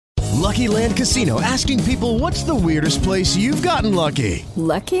Lucky Land Casino, asking people, what's the weirdest place you've gotten lucky?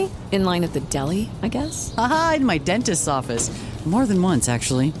 Lucky? In line at the deli, I guess? Aha, in my dentist's office. More than once,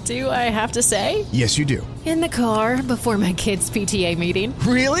 actually. Do I have to say? Yes, you do. In the car before my kids' PTA meeting.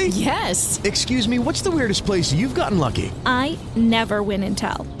 Really? Yes. Excuse me, what's the weirdest place you've gotten lucky? I never win and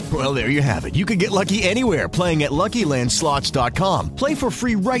tell. Well, there you have it. You can get lucky anywhere, playing at LuckyLandSlots.com. Play for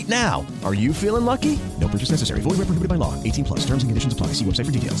free right now. Are you feeling lucky? No purchase necessary. Void where prohibited by law. 18 plus. Terms and conditions apply. See website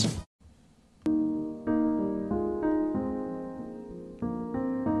for details.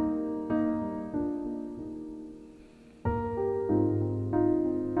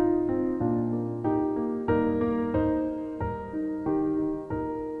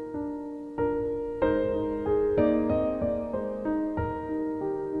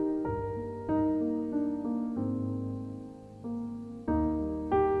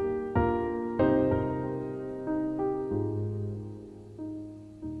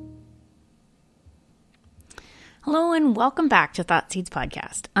 Hello and welcome back to Thought Seeds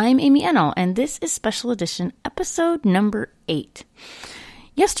Podcast. I'm Amy Ennell, and this is special edition episode number 8.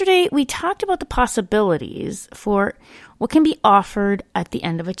 Yesterday, we talked about the possibilities for what can be offered at the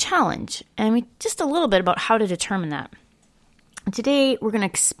end of a challenge, and just a little bit about how to determine that. Today, we're going to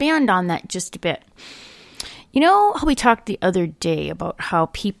expand on that just a bit. You know how we talked the other day about how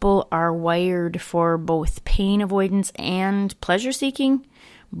people are wired for both pain avoidance and pleasure seeking?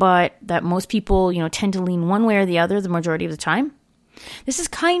 But that most people, tend to lean one way or the other the majority of the time. This is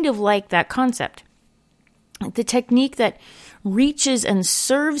kind of like that concept. The technique that reaches and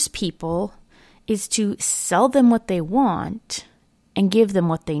serves people is to sell them what they want and give them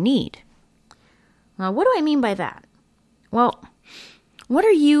what they need. Now, what do I mean by that? Well, what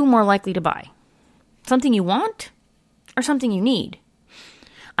are you more likely to buy? Something you want or something you need?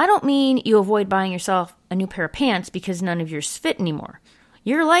 I don't mean you avoid buying yourself a new pair of pants because none of yours fit anymore.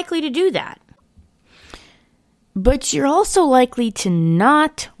 You're likely to do that. But you're also likely to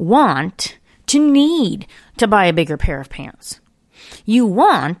not want to need to buy a bigger pair of pants. You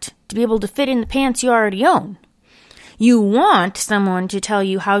want to be able to fit in the pants you already own. You want someone to tell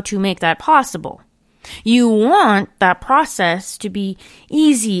you how to make that possible. You want that process to be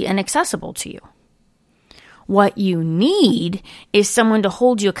easy and accessible to you. What you need is someone to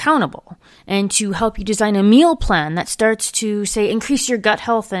hold you accountable and to help you design a meal plan that starts to, say, increase your gut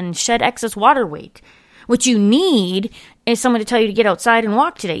health and shed excess water weight. What you need is someone to tell you to get outside and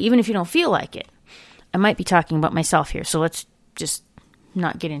walk today, even if you don't feel like it. I might be talking about myself here, so let's just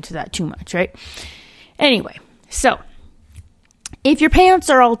not get into that too much, right? Anyway, so if your pants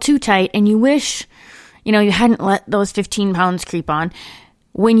are all too tight and you wish, you hadn't let those 15 pounds creep on,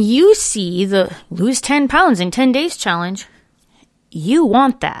 when you see the lose 10 pounds in 10 days challenge, you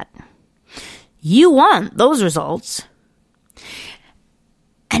want that. You want those results.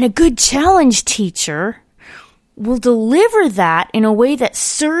 And a good challenge teacher will deliver that in a way that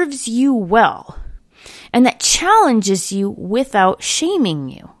serves you well and that challenges you without shaming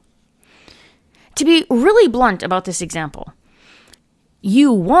you. To be really blunt about this example,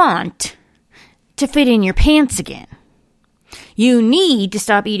 you want to fit in your pants again. You need to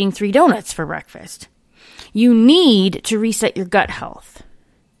stop eating 3 donuts for breakfast. You need to reset your gut health.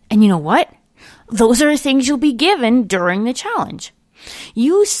 And you know what? Those are things you'll be given during the challenge.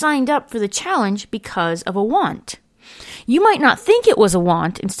 You signed up for the challenge because of a want. You might not think it was a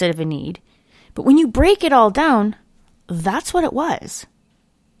want instead of a need, but when you break it all down, that's what it was.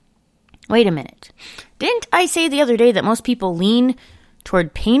 Wait a minute. Didn't I say the other day that most people lean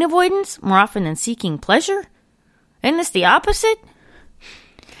toward pain avoidance more often than seeking pleasure? Isn't this the opposite?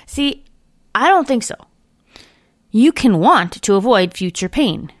 See, I don't think so. You can want to avoid future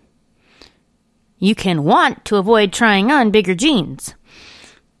pain. You can want to avoid trying on bigger jeans.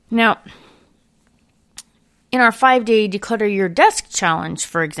 Now, in our 5-day Declutter Your Desk challenge,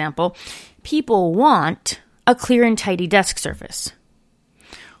 for example, people want a clear and tidy desk surface.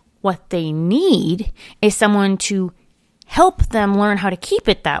 What they need is someone to help them learn how to keep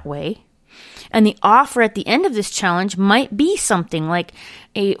it that way. And the offer at the end of this challenge might be something like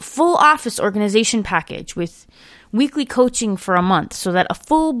a full office organization package with weekly coaching for a month so that a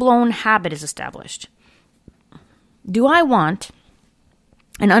full-blown habit is established. Do I want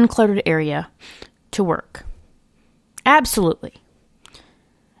an uncluttered area to work? Absolutely.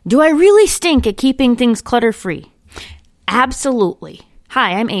 Do I really stink at keeping things clutter-free? Absolutely.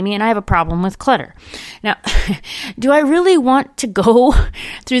 Hi, I'm Amy, and I have a problem with clutter. Now, do I really want to go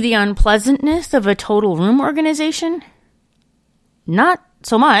through the unpleasantness of a total room organization? Not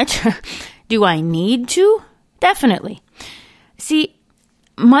so much. Do I need to? Definitely. See,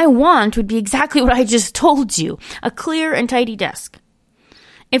 my want would be exactly what I just told you, a clear and tidy desk.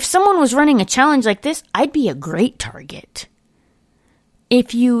 If someone was running a challenge like this, I'd be a great target.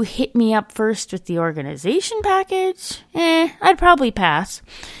 If you hit me up first with the organization package, I'd probably pass.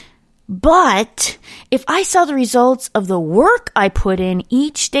 But if I saw the results of the work I put in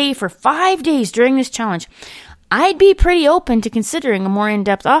each day for 5 days during this challenge, I'd be pretty open to considering a more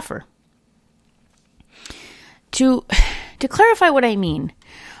in-depth offer. To clarify what I mean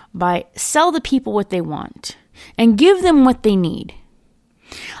by sell the people what they want and give them what they need,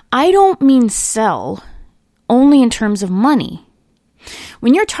 I don't mean sell only in terms of money.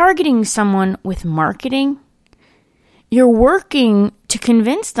 When you're targeting someone with marketing, you're working to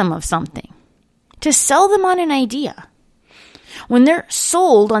convince them of something, to sell them on an idea. When they're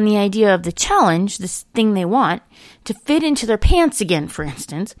sold on the idea of the challenge, this thing they want, to fit into their pants again, for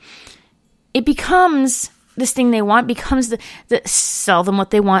instance, it becomes, this thing they want becomes the sell them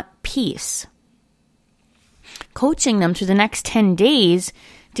what they want piece. Coaching them through the next 10 days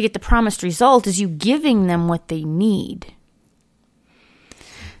to get the promised result is you giving them what they need.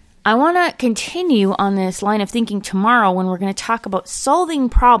 I want to continue on this line of thinking tomorrow when we're going to talk about solving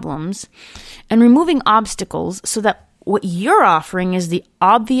problems and removing obstacles so that what you're offering is the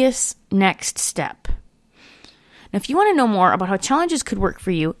obvious next step. Now, if you want to know more about how challenges could work for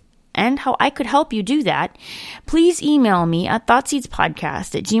you and how I could help you do that, please email me at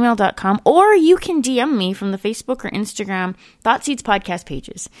thoughtseedspodcast@gmail.com, or you can DM me from the Facebook or Instagram Thoughtseeds Podcast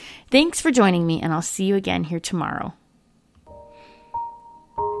pages. Thanks for joining me, and I'll see you again here tomorrow.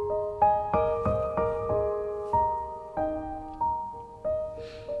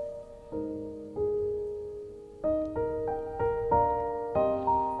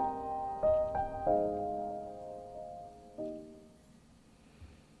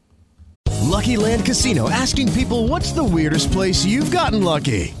 Lucky Land Casino, asking people, what's the weirdest place you've gotten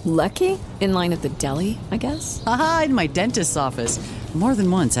lucky? Lucky? In line at the deli, I guess? Aha, in my dentist's office. More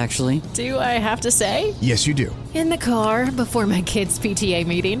than once, actually. Do I have to say? Yes, you do. In the car before my kids' PTA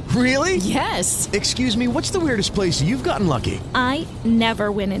meeting. Really? Yes. Excuse me, what's the weirdest place you've gotten lucky? I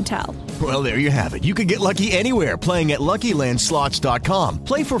never win and tell. Well, there you have it. You can get lucky anywhere, playing at LuckyLandSlots.com.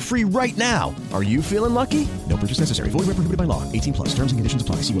 Play for free right now. Are you feeling lucky? No purchase necessary. Void where prohibited by law. 18+. Terms and conditions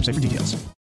apply. See website for details.